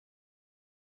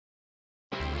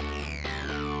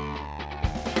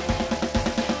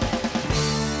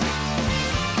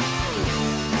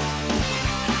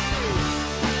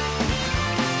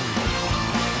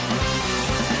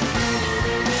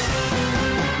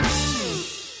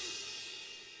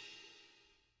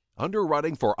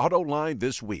Underwriting for Autoline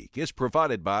This Week is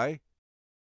provided by...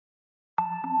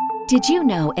 Did you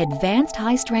know advanced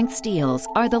high-strength steels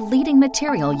are the leading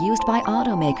material used by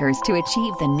automakers to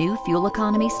achieve the new fuel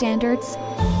economy standards?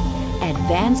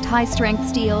 Advanced high-strength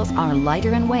steels are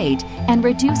lighter in weight and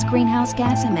reduce greenhouse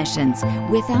gas emissions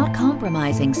without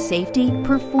compromising safety,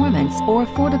 performance, or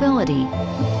affordability.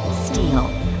 Steel,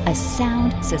 a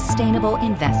sound, sustainable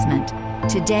investment.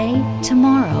 Today,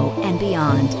 tomorrow, and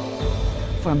beyond.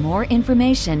 For more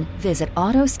information, visit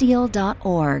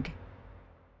autosteel.org.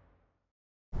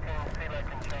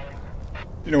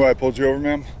 You know why I pulled you over,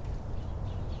 ma'am?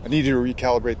 I need you to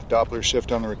recalibrate the Doppler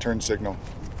shift on the return signal.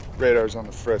 Radar's on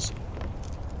the frisk.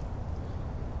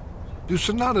 Do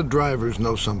Sonata drivers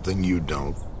know something you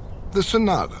don't? The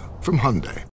Sonata from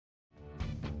Hyundai.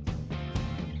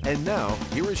 And now,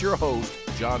 here is your host,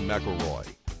 John McElroy.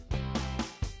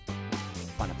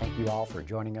 I want to thank you all for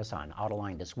joining us on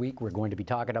Autoline This Week. We're going to be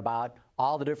talking about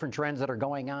all the different trends that are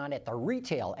going on at the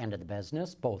retail end of the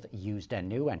business, both used and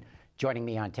new. And joining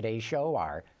me on today's show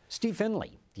are Steve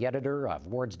Finley, the editor of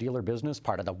Ward's Dealer Business,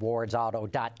 part of the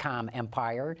wardsauto.com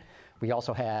empire. We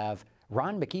also have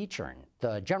Ron McEachern,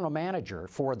 the general manager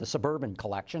for the Suburban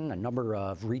Collection, a number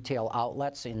of retail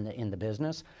outlets in the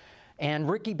business. And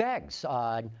Ricky Beggs,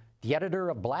 the editor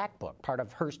of Black Book, part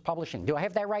of Hearst Publishing. Do I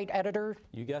have that right, editor?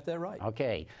 You got that right.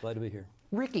 Okay. Glad to be here.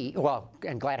 Ricky, well,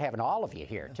 and glad having all of you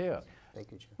here, too.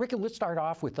 Thank you, Jim. Ricky, let's start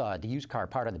off with the used car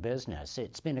part of the business.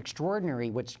 It's been extraordinary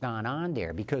what's gone on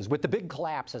there, because with the big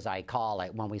collapse, as I call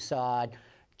it, when we saw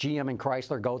GM and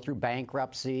Chrysler go through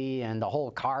bankruptcy and the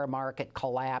whole car market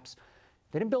collapse,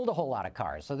 they didn't build a whole lot of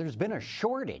cars. So there's been a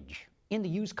shortage in the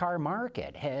used car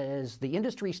market. Has the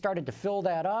industry started to fill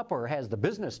that up, or has the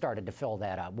business started to fill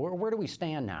that up? Where do we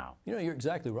stand now? You know, you're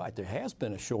exactly right. There has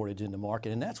been a shortage in the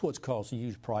market, and that's what's caused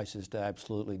used prices to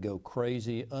absolutely go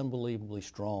crazy, unbelievably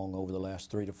strong over the last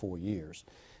 3 to 4 years.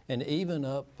 And even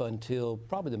up until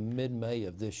probably the mid-May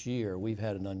of this year, we've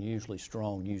had an unusually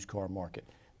strong used car market.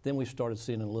 Then we started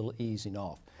seeing a little easing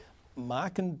off. My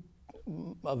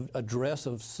address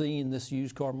of seeing this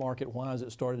used car market, why has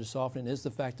it started to soften, is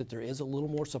the fact that there is a little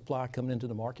more supply coming into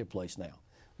the marketplace now.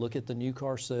 Look at the new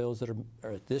car sales that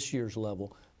are at this year's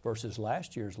level versus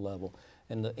last year's level,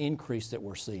 and the increase that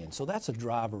we're seeing. So that's a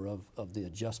driver of the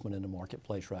adjustment in the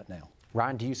marketplace right now.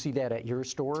 Ron, do you see that at your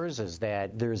stores? Is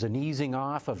that there's an easing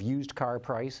off of used car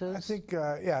prices? I think,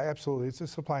 yeah, absolutely. It's a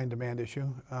supply and demand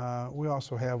issue. We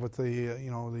also have with the,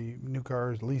 the new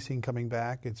cars leasing coming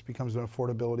back, it becomes an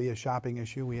affordability, a shopping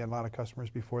issue. We had a lot of customers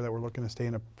before that were looking to stay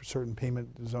in a certain payment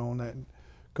zone that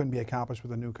couldn't be accomplished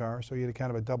with a new car. So you had a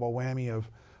kind of a double whammy of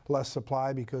less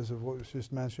supply because of what was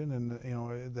just mentioned,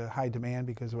 and the high demand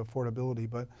because of affordability.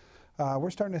 But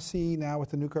we're starting to see now with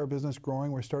the new car business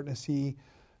growing, we're starting to see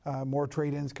more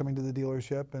trade-ins coming to the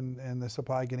dealership and the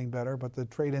supply getting better, but the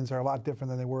trade-ins are a lot different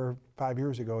than they were 5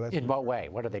 years ago. In what way?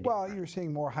 What are they doing? Well, you're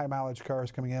seeing more high-mileage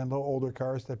cars coming in, a little older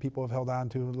cars that people have held on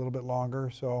to a little bit longer.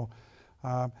 So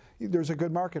there's a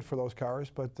good market for those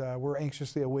cars, but we're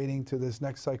anxiously awaiting to this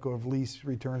next cycle of lease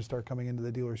returns start coming into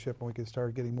the dealership, and we can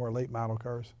start getting more late-model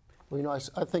cars. Well,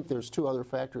 I think there's two other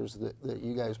factors that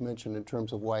you guys mentioned in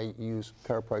terms of why used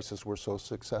car prices were so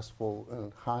successful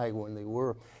and high when they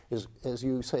were, is, as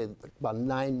you say, about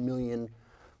 9 million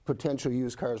potential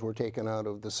used cars were taken out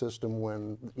of the system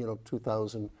when,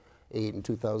 2008 and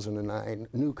 2009,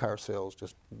 new car sales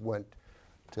just went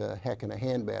to heck in a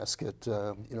handbasket.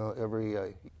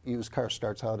 Every used car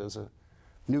starts out as a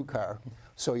new car.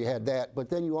 So you had that, but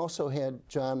then you also had,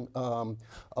 John,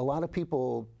 a lot of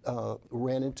people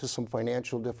ran into some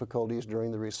financial difficulties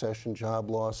during the recession, job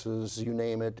losses, you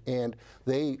name it, and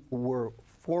they were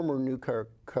former new car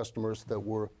customers that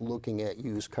were looking at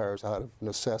used cars out of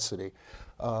necessity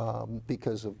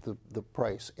because of the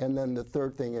price. And then the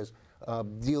third thing is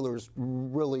dealers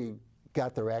really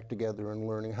got their act together in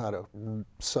learning how to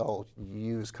sell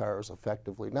used cars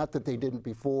effectively. Not that they didn't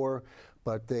before,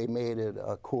 but they made it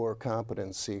a core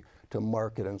competency to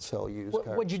market and sell used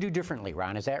cars. What'd you do differently,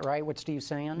 Ron? Is that right, what Steve's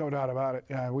saying? No doubt about it.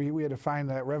 We had to find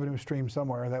that revenue stream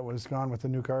somewhere that was gone with the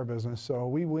new car business. So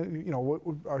we,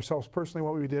 ourselves personally,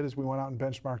 what we did is we went out and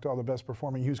benchmarked all the best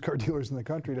performing used car dealers in the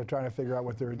country to try to figure out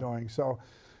what they were doing. So.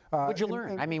 What'd you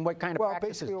learn? I mean, what kind of practices? Well,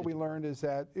 basically what we learned is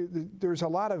that there's a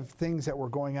lot of things that were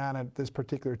going on at this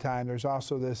particular time. There's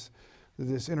also this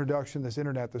introduction, this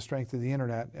internet, the strength of the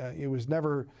internet.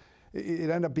 It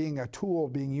ended up being a tool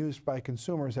being used by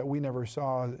consumers that we never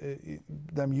saw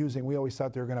them using. We always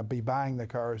thought they were going to be buying the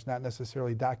cars, not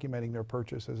necessarily documenting their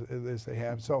purchase as they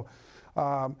have. So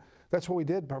that's what we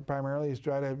did primarily, is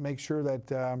try to make sure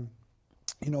that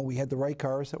we had the right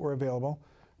cars that were available.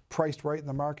 priced right in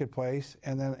the marketplace,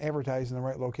 and then advertised in the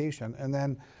right location. And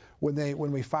then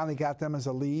when we finally got them as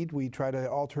a lead, we try to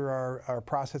alter our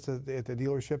process at the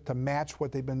dealership to match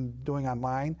what they've been doing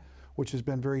online, which has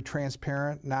been very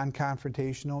transparent,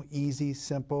 non-confrontational, easy,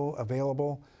 simple,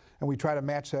 available. And we try to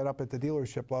match that up at the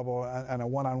dealership level on a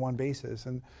one-on-one basis.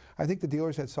 And I think the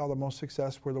dealers that saw the most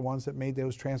success were the ones that made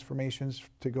those transformations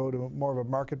to go to more of a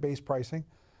market-based pricing,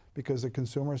 because the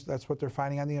consumers, that's what they're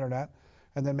finding on the internet,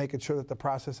 and then making sure that the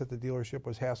process at the dealership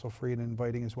was hassle-free and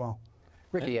inviting as well.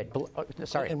 Ricky,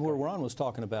 sorry. And where Ron was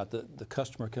talking about the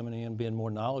customer coming in, being more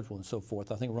knowledgeable and so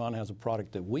forth, I think Ron has a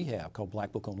product that we have called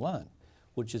Black Book Online,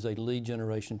 which is a lead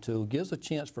generation tool. Gives a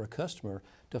chance for a customer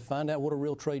to find out what a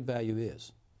real trade value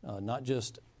is. Not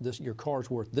just your car's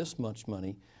worth this much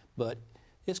money, but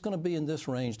it's going to be in this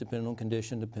range depending on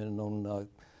condition, depending on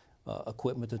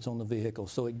equipment that's on the vehicle.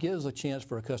 So it gives a chance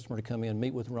for a customer to come in,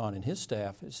 meet with Ron and his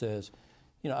staff. It says,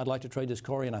 I'd like to trade this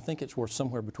car in. I think it's worth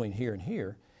somewhere between here and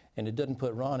here. And it doesn't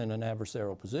put Ron in an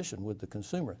adversarial position with the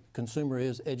consumer. Consumer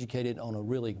is educated on a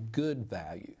really good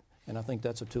value. And I think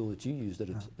that's a tool that you use that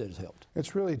has helped.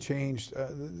 It's really changed.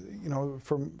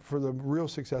 For the real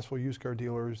successful used car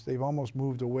dealers, they've almost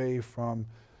moved away from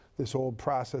this old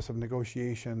process of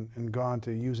negotiation and gone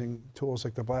to using tools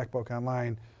like the Black Book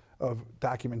Online of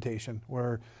documentation,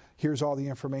 where here's all the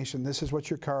information. This is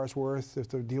what your car is worth. If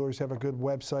the dealers have a good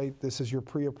website, this is your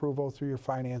pre-approval through your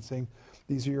financing.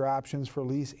 These are your options for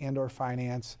lease and or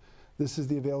finance. This is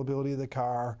the availability of the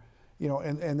car.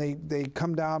 And they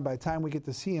come down, by the time we get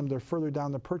to see them, they're further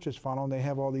down the purchase funnel, and they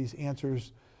have all these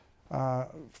answers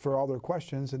for all their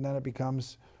questions, and then it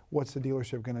becomes, what's the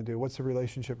dealership going to do? What's the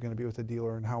relationship going to be with the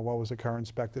dealer, and how well was the car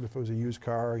inspected if it was a used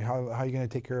car? How are you going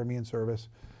to take care of me in service?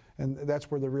 And that's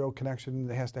where the real connection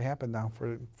has to happen now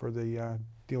for the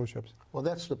dealerships. Well,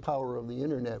 that's the power of the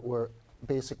internet, where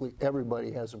basically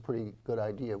everybody has a pretty good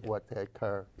idea of what that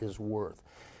car is worth.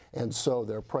 And so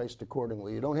they're priced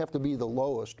accordingly. You don't have to be the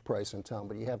lowest price in town,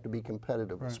 but you have to be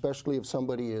competitive, right, especially if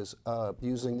somebody is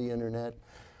using the internet,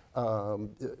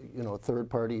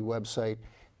 third-party website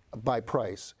by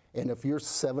price. And if you're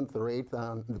 7th or 8th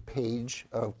on the page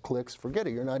of clicks, forget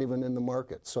it. You're not even in the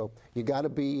market. So you got to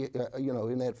be,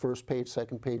 in that first page,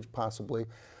 second page, possibly.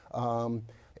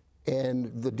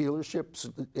 And the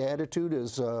dealership's attitude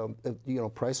is,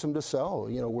 price them to sell,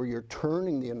 where you're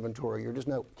turning the inventory. You're just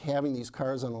not having these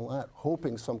cars on the lot,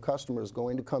 hoping some customer is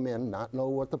going to come in, not know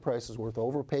what the price is worth,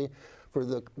 overpay for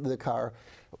the car.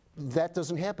 That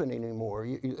doesn't happen anymore.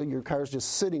 Your car's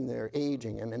just sitting there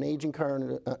aging, and an aging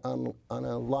car on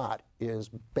a lot is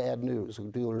bad news. The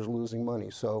dealer's losing money.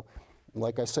 So,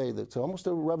 like I say, it's almost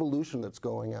a revolution that's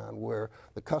going on, where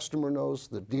the customer knows,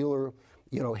 the dealer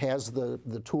has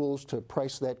the tools to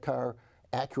price that car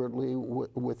accurately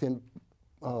within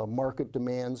market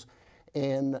demands,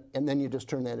 and then you just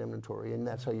turn that inventory, and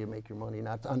that's how you make your money,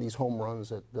 not on these home runs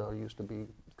that used to be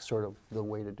sort of the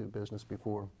way to do business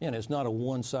before. And it's not a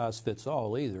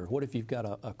one-size-fits-all either. What if you've got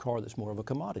a car that's more of a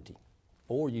commodity,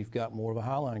 or you've got more of a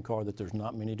highline car that there's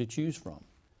not many to choose from?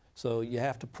 So you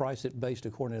have to price it based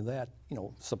according to that,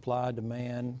 supply,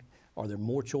 demand. Are there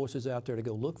more choices out there to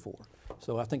go look for?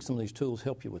 So I think some of these tools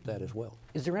help you with that as well.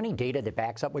 Is there any data that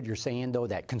backs up what you're saying, though,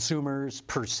 that consumers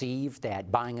perceive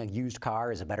that buying a used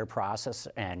car is a better process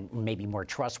and maybe more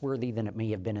trustworthy than it may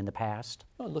have been in the past?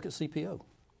 Well, look at CPO,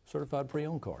 Certified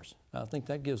Pre-Owned Cars. I think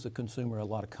that gives the consumer a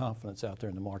lot of confidence out there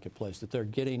in the marketplace that they're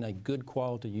getting a good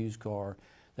quality used car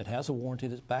that has a warranty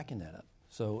that's backing that up.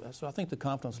 So I think the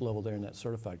confidence level there in that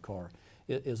certified car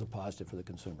is a positive for the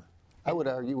consumer. I would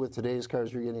argue with today's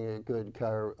cars, you're getting a good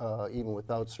car even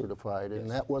without certified,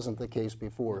 and that wasn't the case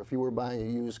before. If you were buying a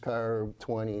used car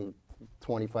 20,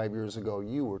 25 years ago,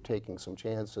 you were taking some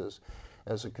chances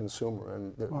as a consumer,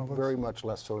 and very much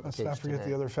less so the case today. Let's not forget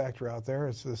the other factor out there.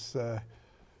 It's this, the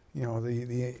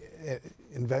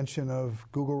invention of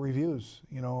Google reviews,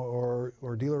 or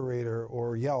DealerRater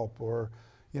or Yelp, or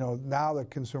now the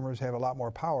consumers have a lot more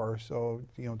power. So,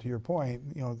 to your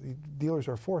point, the dealers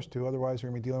are forced to. Otherwise, they're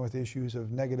going to be dealing with issues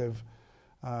of negative,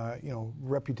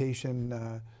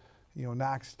 reputation,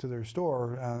 knocks to their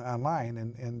store online.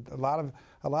 And a lot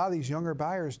of these younger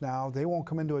buyers now, they won't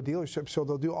come into a dealership, so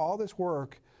they'll do all this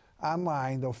work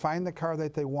online. They'll find the car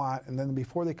that they want, and then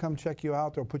before they come check you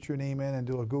out, they'll put your name in and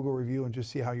do a Google review and just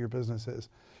see how your business is.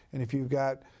 And if you've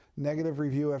got negative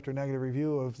review after negative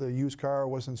review of the used car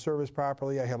wasn't serviced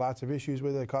properly, I had lots of issues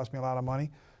with it, it cost me a lot of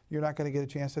money, you're not going to get a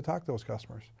chance to talk to those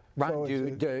customers. Ron,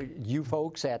 do you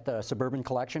folks at the Suburban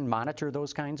Collection monitor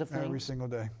those kinds of things? Every single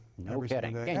day. No every kidding.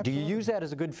 single day. And do you Absolutely. use that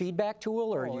as a good feedback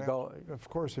tool, or Oh, you yeah. go? Of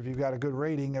course, if you've got a good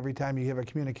rating, every time you have a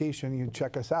communication, you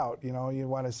check us out. You know, you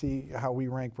want to see how we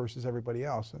rank versus everybody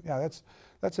else. And yeah,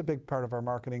 that's a big part of our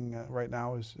marketing right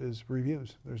now is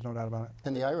reviews. There's no doubt about it.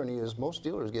 And the irony is most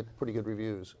dealers get pretty good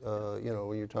reviews. You know,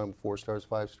 when you're talking 4 stars,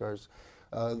 5 stars.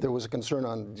 There was a concern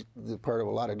on the part of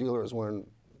a lot of dealers when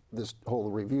this whole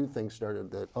review thing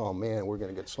started that, oh man, we're going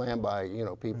to get slammed by, you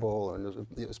know, people, and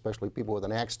especially people with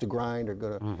an axe to grind are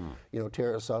going to, you know,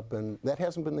 tear us up. And that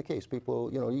hasn't been the case.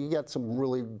 People, you know, you got some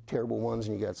really terrible ones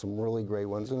and you got some really great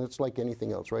ones. And it's like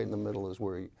anything else. Right in the middle is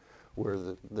where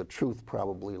the truth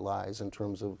probably lies in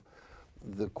terms of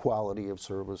the quality of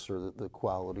service or the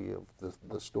quality of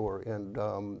the store. And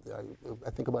I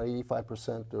think about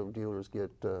 85% of dealers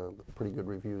get pretty good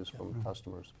reviews from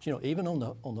customers. You know, even on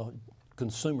the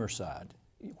consumer side,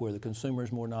 where the consumer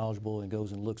is more knowledgeable and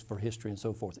goes and looks for history and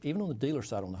so forth, even on the dealer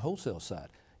side, on the wholesale side,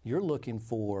 you're looking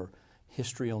for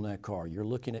history on that car. You're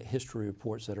looking at history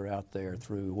reports that are out there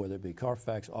through whether it be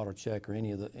Carfax, AutoCheck, or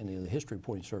any of the history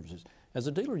reporting services. As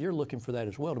a dealer, you're looking for that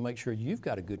as well to make sure you've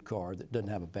got a good car that doesn't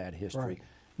have a bad history,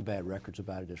 bad records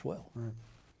about it as well. Right.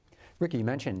 Ricky, you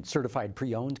mentioned certified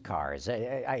pre-owned cars.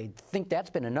 I think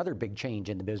that's been another big change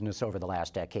in the business over the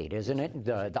last decade, isn't it?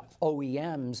 The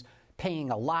OEMs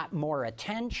paying a lot more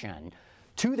attention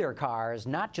to their cars,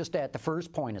 not just at the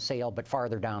first point of sale, but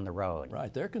farther down the road.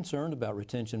 Right. They're concerned about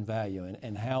retention value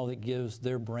and how it gives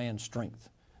their brand strength.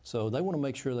 So they want to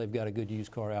make sure they've got a good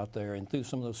used car out there, and through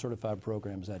some of those certified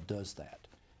programs that does that.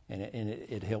 And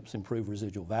it helps improve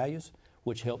residual values,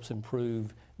 which helps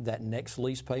improve that next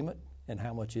lease payment and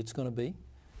how much it's going to be.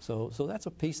 So that's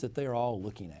a piece that they're all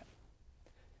looking at.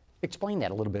 Explain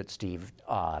that a little bit, Steve,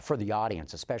 for the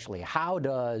audience especially. How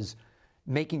does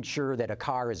making sure that a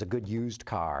car is a good used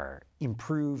car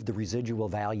improve the residual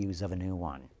values of a new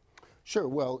one? Sure.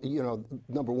 Well, you know,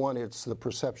 number one, it's the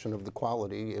perception of the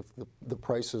quality. If the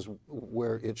price is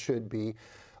where it should be,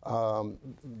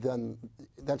 then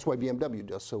that's why BMW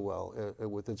does so well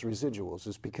with its residuals,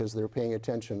 is because they're paying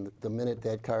attention the minute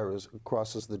that car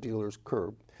crosses the dealer's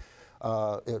curb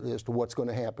as to what's going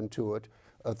to happen to it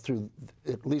through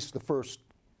at least the first,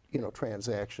 you know,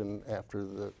 transaction after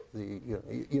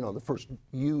the first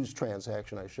used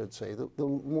transaction, I should say. The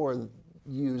more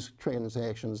used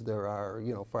transactions there are,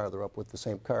 you know, farther up with the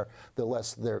same car, the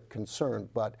less they're concerned.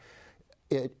 But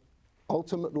it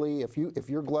ultimately, if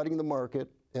you're glutting the market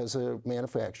as a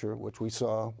manufacturer, which we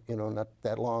saw, you know, not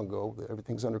that long ago,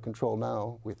 everything's under control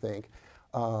now, we think,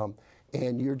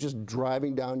 and you're just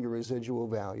driving down your residual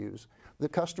values, the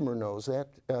customer knows that.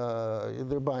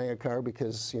 They're buying a car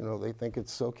because, you know, they think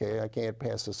it's okay, I can't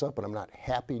pass this up, but I'm not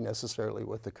happy necessarily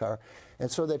with the car. And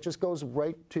so that just goes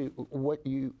right to what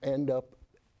you end up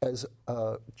as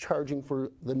charging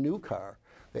for the new car.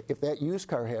 If that used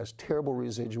car has terrible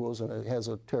residuals and it has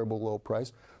a terrible low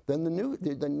price, then the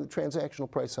transactional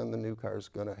price on the new car is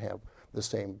going to have the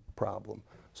same problem.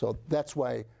 So that's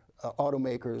why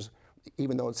automakers,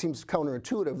 even though it seems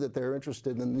counterintuitive that they're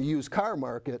interested in the used car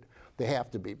market, they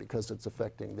have to be, because it's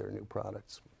affecting their new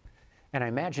products. And I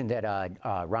imagine that,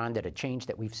 Ron, that a change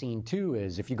that we've seen too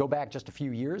is if you go back just a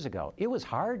few years ago, it was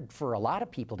hard for a lot of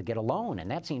people to get a loan,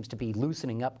 and that seems to be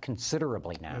loosening up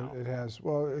considerably now. It has.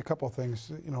 Well, a couple of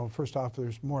things. You know, first off,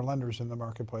 there's more lenders in the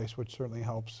marketplace, which certainly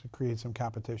helps create some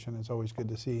competition. It's always good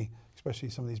to see, especially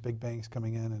some of these big banks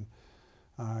coming in and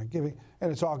and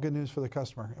it's all good news for the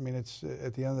customer. I mean, it's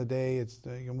at the end of the day, it's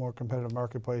a more competitive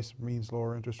marketplace means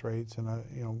lower interest rates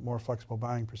and more flexible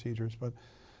buying procedures. But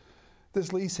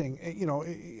this leasing, you know,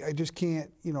 I just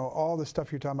can't, you know, all the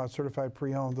stuff you're talking about, certified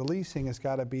pre-owned, the leasing has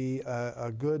got to be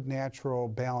a good natural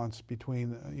balance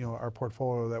between, you know, our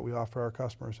portfolio that we offer our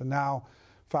customers. And now,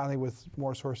 finally, with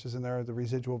more sources in there, the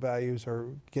residual values are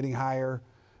getting higher,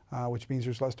 which means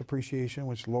there's less depreciation,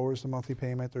 which lowers the monthly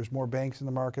payment. There's more banks in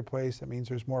the marketplace. That means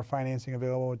there's more financing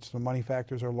available, which the money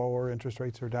factors are lower, interest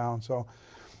rates are down. So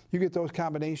you get those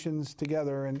combinations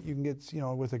together, and you can get, you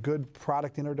know, with a good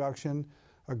product introduction,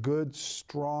 a good,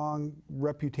 strong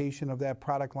reputation of that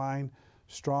product line,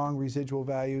 strong residual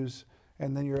values,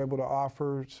 and then you're able to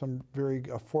offer some very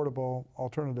affordable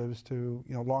alternatives to,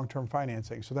 you know, long-term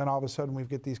financing. So then all of a sudden we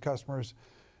get these customers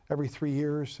every 3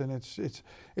 years, and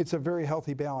it's a very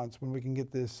healthy balance when we can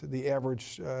get the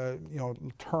average you know,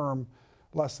 term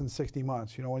less than 60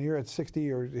 months. You know, when you're at 60,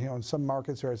 or, you know, in some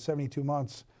markets are at 72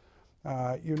 months,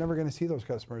 you're never going to see those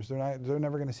customers. They're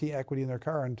never going to see equity in their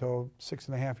car until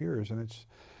 6.5 years. And it's,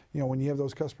 you know, when you have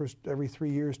those customers every 3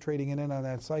 years trading in on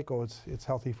that cycle, it's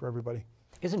healthy for everybody.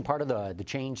 Isn't part of the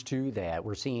change, too, that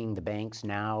we're seeing the banks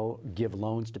now give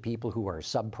loans to people who are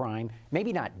subprime?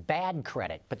 Maybe not bad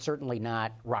credit, but certainly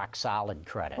not rock-solid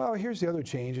credit. Well, here's the other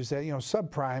change is that,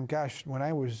 subprime, gosh, when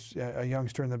I was a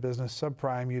youngster in the business,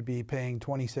 subprime, you'd be paying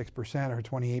 26% or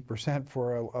 28%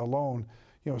 for a loan.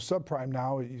 Subprime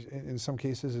now, in some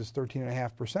cases, is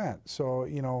 13.5%. So,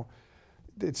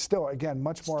 it's still, again,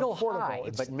 much more still affordable. High,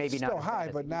 it's but maybe still not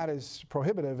high, but not as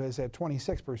prohibitive as at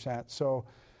 26%. So,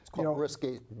 it's called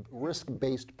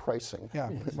risk-based pricing.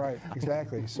 Yeah, right,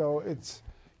 exactly. So it's,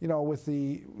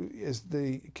 as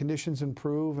the conditions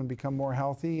improve and become more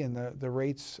healthy, and the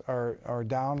rates are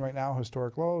down right now,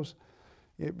 historic lows,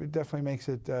 it definitely makes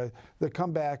it, the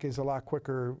comeback is a lot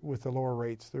quicker with the lower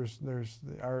rates.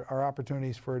 Our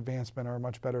opportunities for advancement are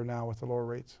much better now with the lower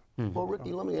rates. Mm-hmm. Well,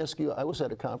 Ricky, let me ask you, I was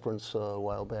at a conference a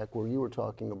while back where you were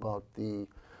talking about the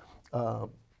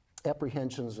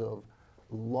apprehensions of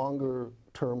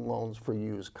longer-term loans for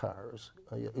used cars.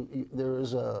 There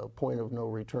is a point of no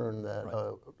return that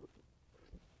a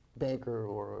banker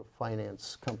or a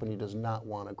finance company does not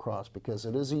want to cross because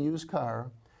it is a used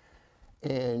car,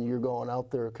 and you're going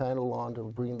out there kind of long to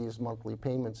bring these monthly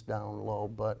payments down low,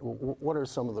 but what are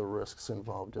some of the risks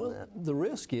involved in that? The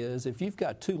risk is if you've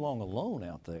got too long a loan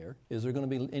out there, is there going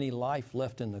to be any life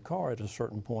left in the car at a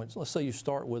certain point? So let's say you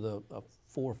start with a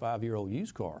 4 or 5 year old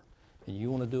used car and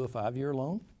you want to do a 5-year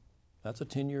loan. That's a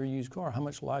 10-year used car. How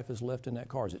much life is left in that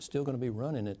car? Is it still going to be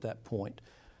running at that point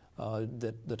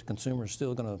that the consumer is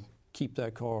still going to keep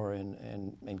that car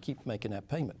and keep making that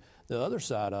payment? The other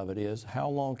side of it is how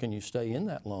long can you stay in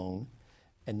that loan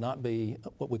and not be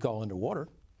what we call underwater?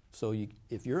 So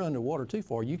if you're underwater too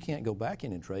far, you can't go back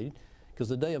in and trade, because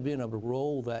the day of being able to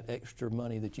roll that extra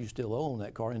money that you still owe on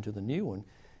that car into the new one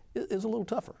is a little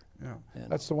tougher. Yeah,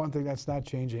 that's the one thing that's not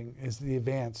changing is the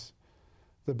advance.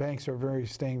 The banks are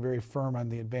staying very firm on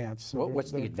the advance. So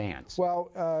what's the advance?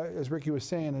 Well, as Ricky was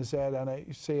saying, is that on a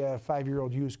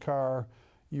 5-year-old used car,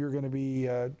 you're going to be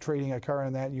trading a car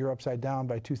in that, and you're upside down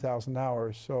by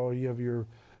 $2,000. So you have your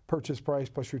purchase price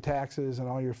plus your taxes and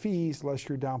all your fees, less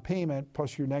your down payment,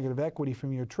 plus your negative equity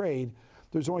from your trade.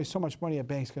 There's only so much money a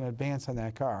bank's going to advance on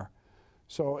that car.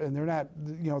 So, and they're not,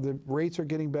 the rates are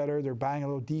getting better. They're buying a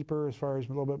little deeper as far as a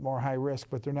little bit more high risk,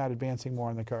 but they're not advancing more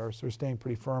on the cars. So they're staying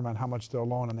pretty firm on how much they'll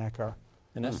loan on that car.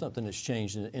 And that's something that's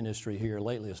changed in the industry here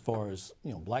lately as far as,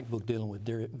 Black Book dealing with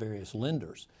various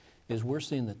lenders, is we're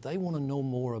seeing that they want to know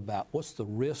more about what's the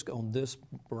risk on this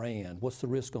brand, what's the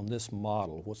risk on this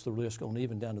model, what's the risk on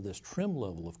even down to this trim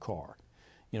level of car.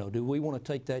 Do we want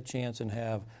to take that chance and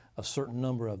have a certain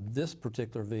number of this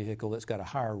particular vehicle that's got a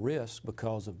higher risk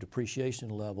because of depreciation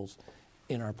levels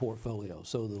in our portfolio?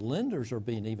 So the lenders are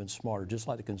being even smarter, just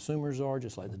like the consumers are,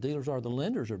 just like the dealers are. The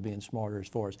lenders are being smarter as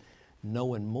far as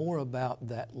knowing more about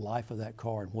that life of that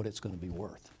car and what it's going to be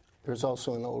worth. There's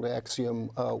also an old axiom,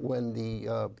 when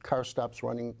the car stops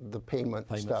running, the payment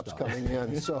stops coming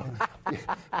in. So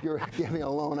you're giving a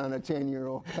loan on a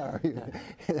 10-year-old car.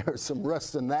 There's some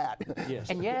rust in that.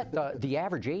 Yes. And yet the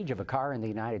average age of a car in the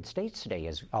United States today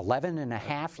is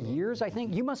 11.5 years, I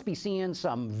think. You must be seeing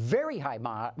some very high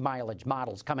mileage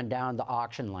models coming down the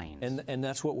auction lanes. And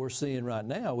that's what we're seeing right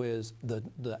now is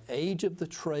the age of the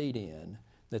trade-in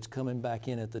that's coming back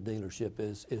in at the dealership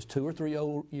is 2 or 3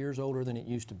 years older than it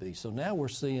used to be. So now we're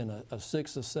seeing a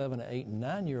 6, a 7, a 8, and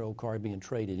 9-year-old car being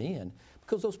traded in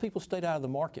because those people stayed out of the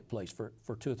marketplace for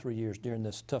 2 or 3 years during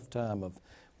this tough time of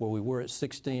where we were at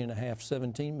 16.5,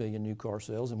 17 million new car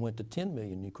sales and went to 10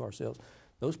 million new car sales.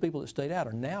 Those people that stayed out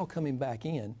are now coming back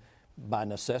in by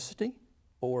necessity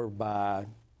or by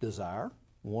desire,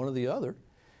 one or the other.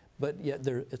 But yet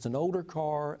it's an older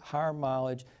car, higher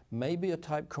mileage, maybe a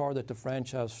type car that the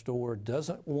franchise store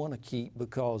doesn't want to keep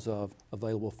because of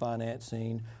available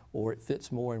financing, or it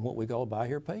fits more in what we call buy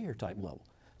here, pay here type level.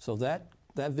 So that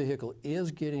vehicle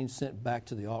is getting sent back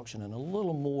to the auction in a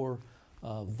little more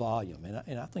volume.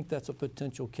 And I think that's a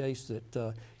potential case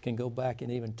that can go back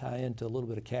and even tie into a little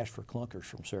bit of cash for clunkers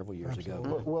from several years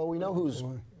ago. Well, we know who's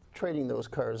trading those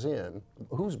cars in.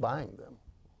 Who's buying them?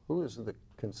 Who is the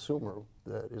consumer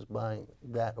that is buying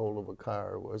that old of a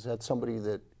car? Was that somebody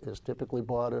that has typically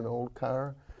bought an old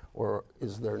car, or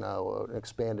is there now an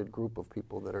expanded group of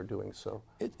people that are doing so?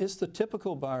 It's the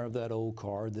typical buyer of that old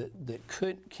car that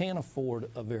can't afford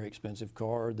a very expensive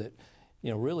car, that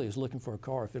really is looking for a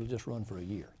car if it'll just run for a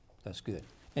year. That's good.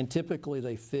 And typically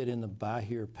they fit in the buy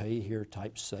here, pay here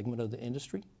type segment of the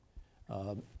industry.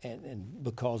 And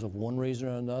because of one reason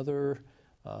or another,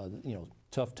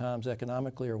 tough times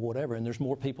economically or whatever, and there's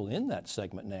more people in that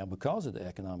segment now because of the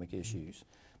economic issues.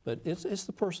 But it's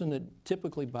the person that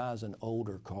typically buys an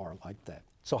older car like that.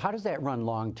 So how does that run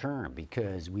long term?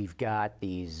 Because we've got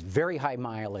these very high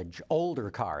mileage, older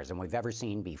cars than we've ever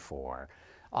seen before.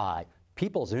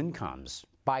 People's incomes,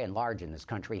 by and large in this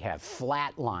country, have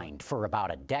flatlined for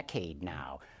about a decade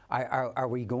now. Are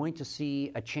we going to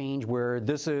see a change where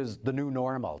this is the new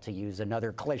normal, to use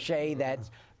another cliche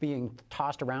that's being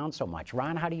tossed around so much?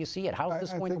 Ron, how do you see it? How is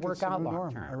this going to work out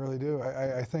long term? I really do.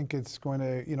 I think it's going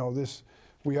to,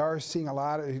 we are seeing a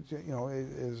lot of,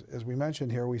 as we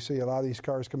mentioned here, we see a lot of these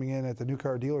cars coming in at the new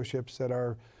car dealerships that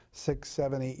are 6,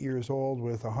 7, 8 years old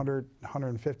with 100,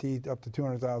 150 up to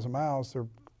 200,000 miles,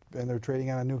 and they're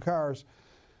trading on new cars.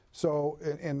 So,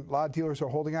 and a lot of dealers are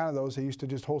holding on to those. They used to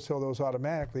just wholesale those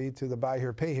automatically to the buy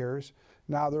here, pay here's.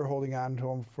 Now they're holding on to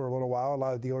them for a little while. A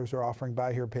lot of dealers are offering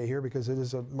buy here, pay here because it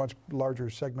is a much larger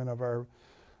segment of our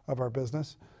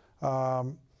business.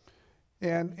 And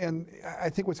I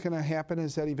think what's going to happen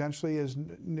is that eventually, as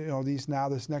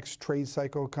this next trade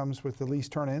cycle comes with the lease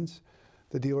turn-ins,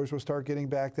 the dealers will start getting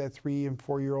back that 3- and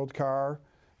 4-year-old car,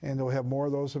 and they'll have more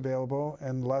of those available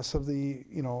and less of the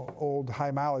old high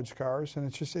mileage cars. And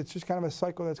it's just kind of a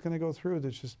cycle that's going to go through.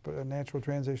 There's just a natural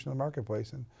transition in the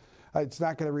marketplace, and it's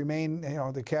not going to remain.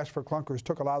 The cash for clunkers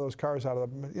took a lot of those cars out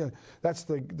of the. That's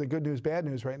the good news. Bad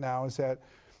news right now is that.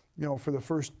 For the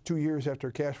first 2 years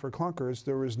after cash for clunkers,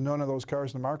 there was none of those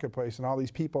cars in the marketplace, and all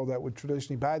these people that would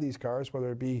traditionally buy these cars,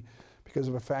 whether it be because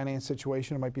of a finance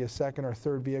situation, it might be a second or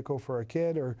third vehicle for a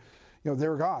kid, or they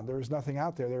were gone. There was nothing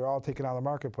out there. They were all taken out of the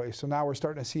marketplace. So now we're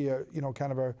starting to see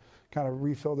kind of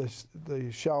refill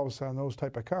the shelves on those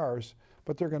type of cars.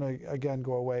 But they're going to, again,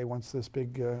 go away once this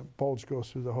big bulge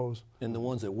goes through the hose. And the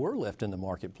ones that were left in the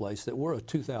marketplace that were a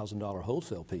 $2,000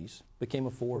 wholesale piece became a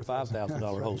 $4,000 or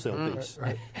 $5,000 wholesale piece.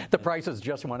 Right. The prices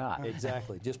just went up.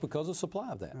 Exactly, just because of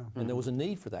supply of that. And there was a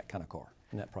need for that kind of car,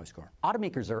 in that price car.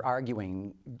 Automakers are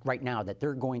arguing right now that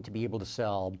they're going to be able to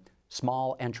sell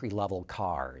small entry-level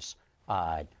cars.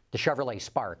 The Chevrolet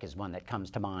Spark is one that comes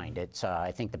to mind. It's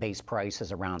I think the base price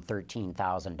is around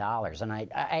 $13,000. And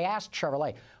I asked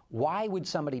Chevrolet, why would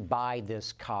somebody buy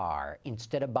this car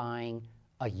instead of buying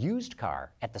a used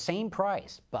car at the same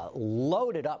price, but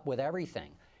loaded up with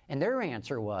everything? And their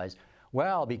answer was,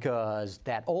 well, because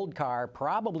that old car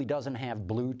probably doesn't have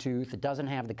Bluetooth, it doesn't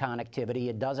have the connectivity,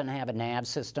 it doesn't have a nav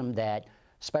system that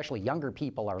especially younger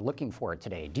people are looking for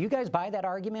today. Do you guys buy that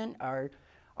argument? Are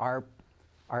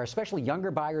especially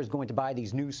younger buyers going to buy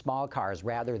these new small cars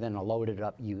rather than a loaded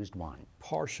up used one?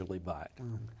 Partially buy it.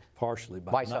 Partially buy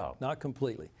it. Why so? Not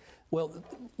completely. Well,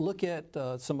 look at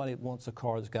somebody that wants a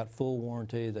car that's got full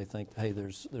warranty. They think, hey,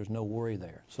 there's no worry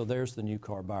there. So there's the new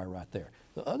car buyer right there.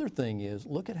 The other thing is,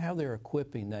 look at how they're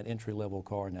equipping that entry-level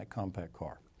car and that compact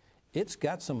car. It's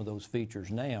got some of those features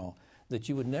now that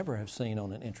you would never have seen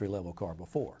on an entry-level car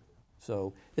before.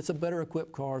 So it's a better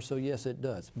equipped car, so yes, it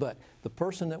does. But the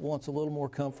person that wants a little more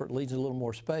comfort, needs a little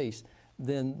more space,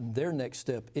 then their next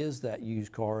step is that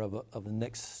used car of the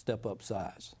next step up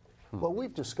size. Well,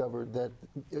 we've discovered that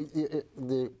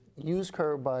the used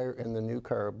car buyer and the new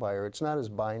car buyer, it's not as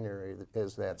binary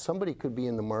as that. Somebody could be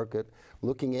in the market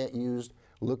looking at used,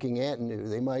 looking at new.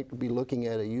 They might be looking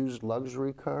at a used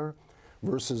luxury car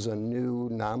versus a new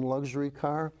non-luxury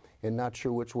car and not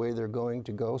sure which way they're going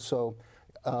to go. So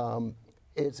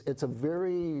it's a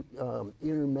very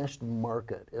intermeshed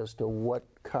market as to what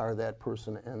car that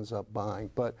person ends up buying.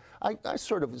 But I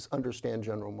sort of understand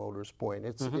General Motors' point.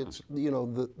 It's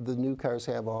the new cars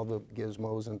have all the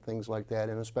gizmos and things like that,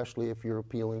 and especially if you're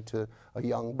appealing to a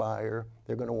young buyer,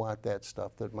 they're going to want that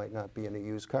stuff that might not be in a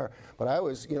used car. But I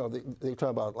always, they talk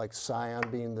about like Scion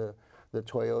being the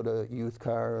Toyota youth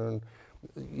car, and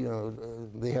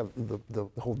they have the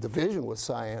whole division with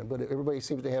Scion, but everybody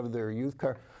seems to have their youth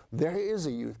car. There is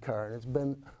a youth car, and it's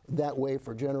been that way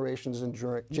for generations and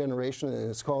generations, and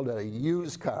it's called a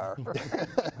used car.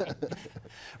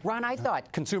 Ron, I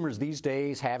thought consumers these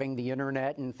days, having the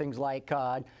internet and things like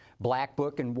Black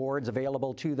Book and Wards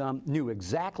available to them, knew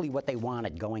exactly what they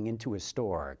wanted going into a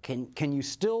store. Can you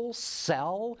still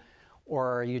sell,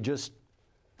 or are you just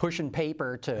pushing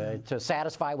paper to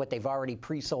satisfy what they've already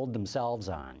pre-sold themselves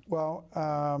on? Well,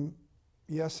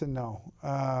 yes and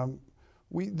no.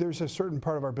 There's a certain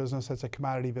part of our business that's a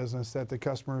commodity business that the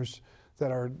customers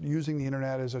that are using the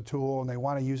internet as a tool and they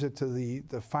want to use it to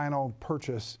the final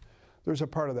purchase, there's a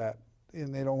part of that,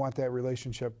 and they don't want that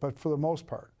relationship. But for the most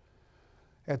part,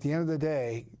 at the end of the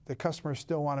day, the customers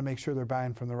still want to make sure they're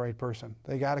buying from the right person.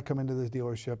 They got to come into the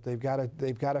dealership. They've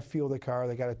got to feel the car.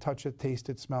 They got to touch it, taste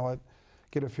it, smell it,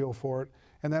 get a feel for it.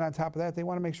 And then on top of that, they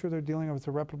want to make sure they're dealing with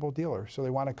a reputable dealer. So they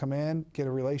want to come in, get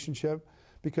a relationship,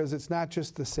 because it's not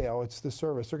just the sale, it's the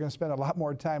service. They're going to spend a lot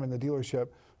more time in the dealership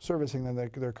servicing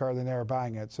their car than they are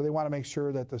buying it. So they want to make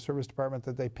sure that the service department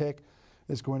that they pick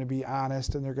is going to be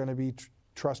honest, and they're going to be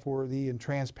trustworthy and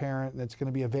transparent, and it's going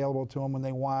to be available to them when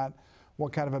they want.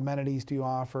 What kind of amenities do you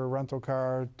offer? Rental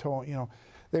car, tow, you know.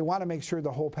 They want to make sure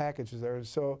the whole package is there.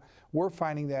 So we're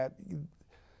finding that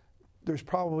there's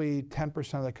probably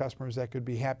 10% of the customers that could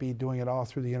be happy doing it all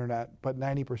through the internet, but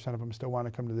 90% of them still want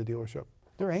to come to the dealership.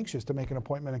 They're anxious to make an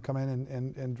appointment and come in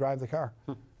and drive the car.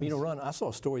 You know, Ron, I saw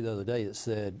a story the other day that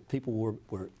said people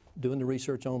were doing the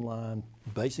research online,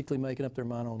 basically making up their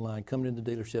mind online, coming into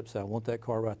the dealership, say, I want that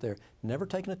car right there, never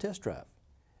taking a test drive,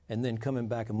 and then coming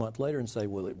back a month later and say,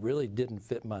 well, it really didn't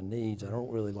fit my needs. I don't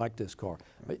really like this car.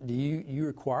 Do you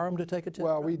require them to take a test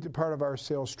drive? Well, part of our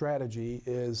sales strategy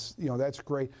is, you know, that's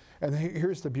great. And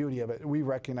here's the beauty of it. We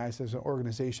recognize as an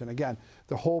organization, again,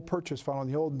 the whole purchase funnel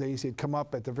in the olden days, they'd come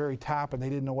up at the very top and they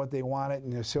didn't know what they wanted,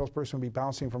 and the salesperson would be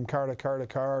bouncing from car to car to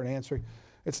car and answering.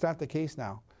 It's not the case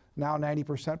now. Now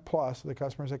 90% plus of the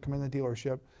customers that come in the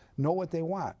dealership know what they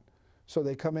want. So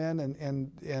they come in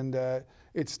and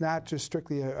it's not just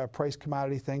strictly a price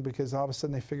commodity thing, because all of a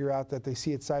sudden they figure out that they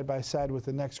see it side by side with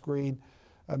the next grade,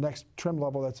 next trim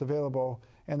level that's available,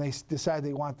 and they decide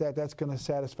they want that. That's going to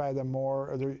satisfy them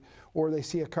more. Or they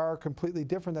see a car completely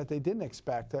different that they didn't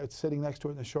expect that's sitting next to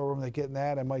it in the showroom. They get in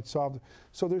that and might solve.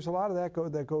 So there's a lot of that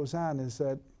that goes on, is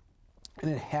that, and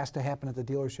it has to happen at the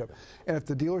dealership. And if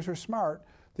the dealers are smart,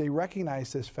 they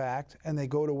recognize this fact, and they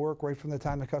go to work right from the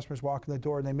time the customers walk in the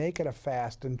door, and they make it a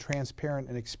fast and transparent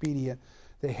and expedient.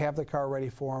 They have the car ready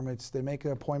for them. They make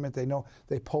an appointment. They know,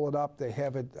 they pull it up. They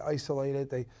have it isolated.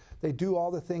 They do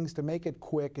all the things to make it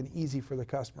quick and easy for the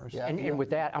customers. Yeah. And with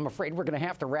that, I'm afraid we're going to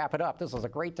have to wrap it up. This was a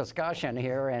great discussion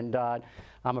here, and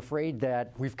I'm afraid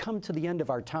that we've come to the end of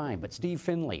our time. But Steve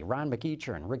Finley, Ron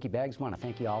McEacher, and Ricky Beggs want to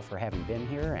thank you all for having been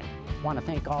here, and want to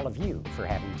thank all of you for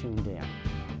having tuned in.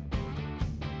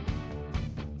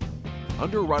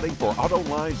 Underwriting for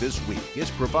AutoLine This Week is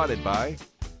provided by...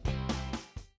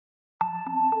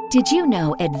 Did you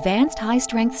know advanced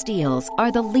high-strength steels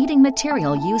are the leading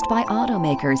material used by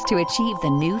automakers to achieve the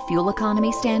new fuel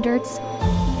economy standards?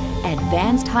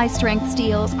 Advanced high-strength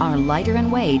steels are lighter in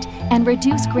weight and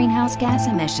reduce greenhouse gas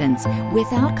emissions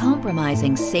without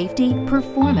compromising safety,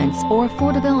 performance, or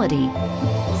affordability.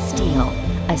 Steel,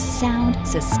 a sound,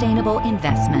 sustainable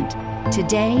investment.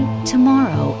 Today,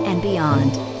 tomorrow, and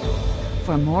beyond.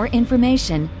 For more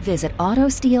information, visit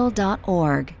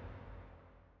autosteel.org.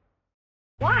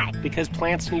 Why? Because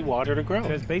plants need water to grow.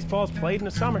 Because baseball's played in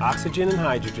the summer. Oxygen and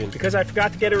hydrogen. Because I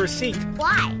forgot to get a receipt.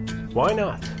 Why? Why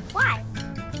not? Why?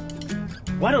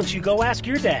 Why don't you go ask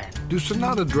your dad? Do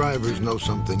Sonata drivers know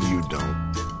something you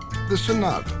don't? The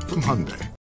Sonata from Hyundai.